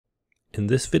In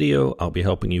this video, I'll be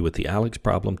helping you with the ALEKS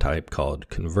problem type called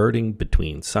converting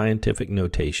between scientific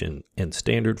notation and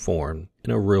standard form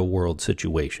in a real-world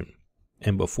situation.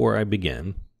 And before I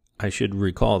begin, I should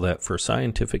recall that for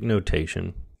scientific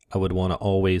notation, I would want to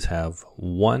always have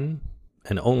one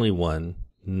and only one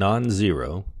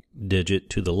non-zero digit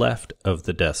to the left of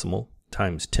the decimal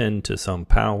times 10 to some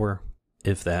power.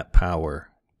 If that power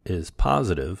is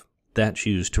positive, that's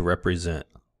used to represent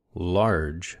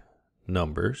large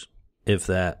numbers. If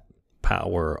that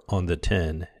power on the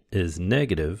 10 is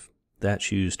negative,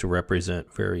 that's used to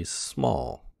represent very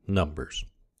small numbers.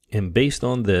 And based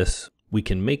on this, we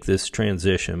can make this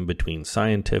transition between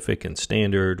scientific and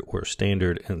standard or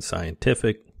standard and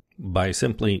scientific by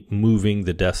simply moving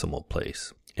the decimal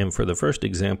place. And for the first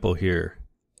example here,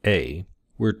 A,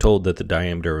 we're told that the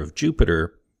diameter of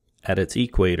Jupiter at its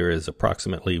equator is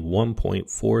approximately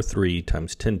 1.43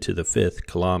 times 10 to the 5th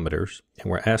kilometers,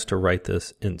 and we're asked to write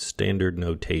this in standard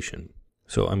notation.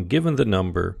 So I'm given the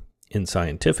number in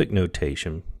scientific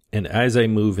notation, and as I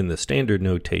move in the standard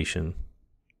notation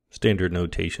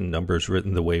numbers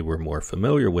written the way we're more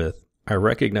familiar with, I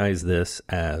recognize this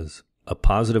as a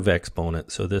positive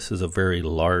exponent, so this is a very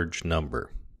large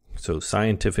number. So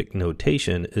scientific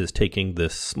notation is taking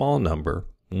this small number,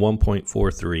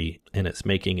 1.43, and it's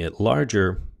making it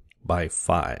larger by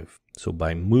 5. So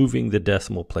by moving the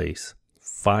decimal place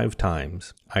 5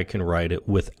 times, I can write it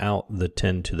without the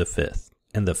 10 to the 5th.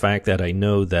 And the fact that I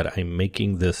know that I'm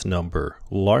making this number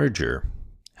larger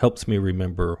helps me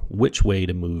remember which way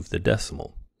to move the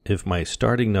decimal. If my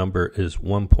starting number is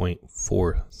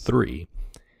 1.43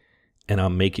 and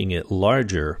I'm making it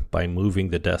larger by moving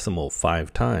the decimal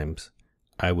 5 times,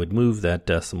 I would move that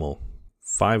decimal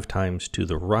 5 times to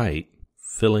the right,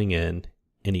 filling in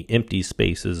any empty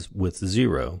spaces with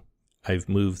 0. I've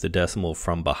moved the decimal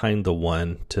from behind the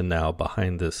 1 to now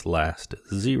behind this last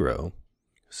 0.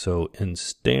 So in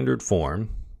standard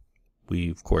form, we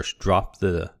of course drop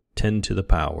the 10 to the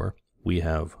power. We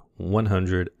have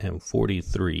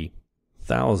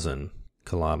 143,000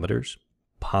 kilometers.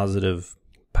 Positive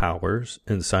powers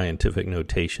in scientific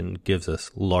notation gives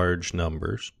us large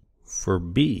numbers. For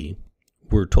B,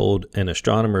 we're told an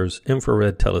astronomer's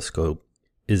infrared telescope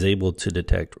is able to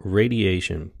detect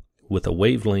radiation with a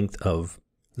wavelength of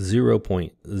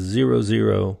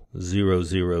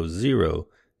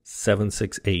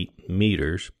 0.0000768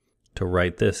 meters to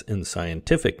write this in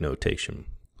scientific notation.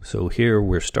 So here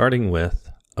we're starting with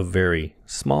a very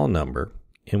small number,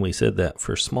 and we said that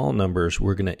for small numbers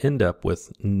we're going to end up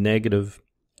with negative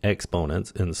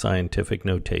exponents in scientific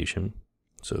notation.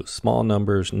 So small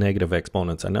numbers, negative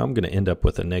exponents. I know I'm going to end up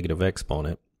with a negative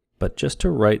exponent, but just to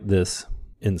write this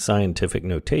in scientific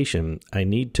notation, I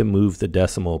need to move the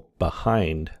decimal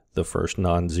behind the first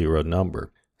non-zero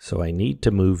number. So I need to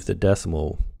move the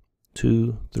decimal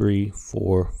 2, 3,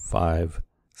 4, 5,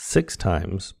 6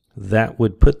 times. That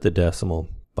would put the decimal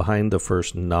behind the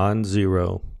first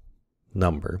non-zero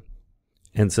number.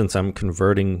 And since I'm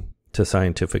converting to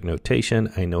scientific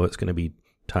notation, I know it's going to be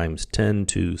times 10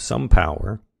 to some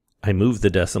power. I move the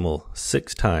decimal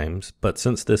 6 times, but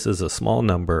since this is a small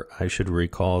number, I should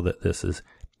recall that this is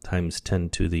times 10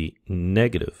 to the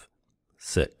negative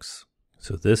 6.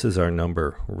 So this is our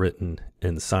number written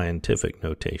in scientific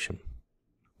notation.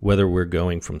 Whether we're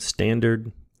going from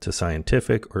standard to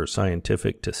scientific or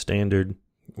scientific to standard,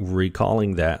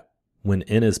 recalling that when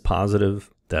n is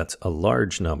positive, that's a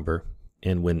large number,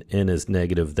 and when n is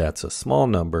negative, that's a small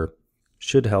number,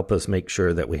 should help us make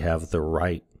sure that we have the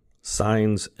right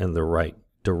signs and the right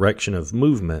direction of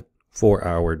movement for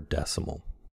our decimal.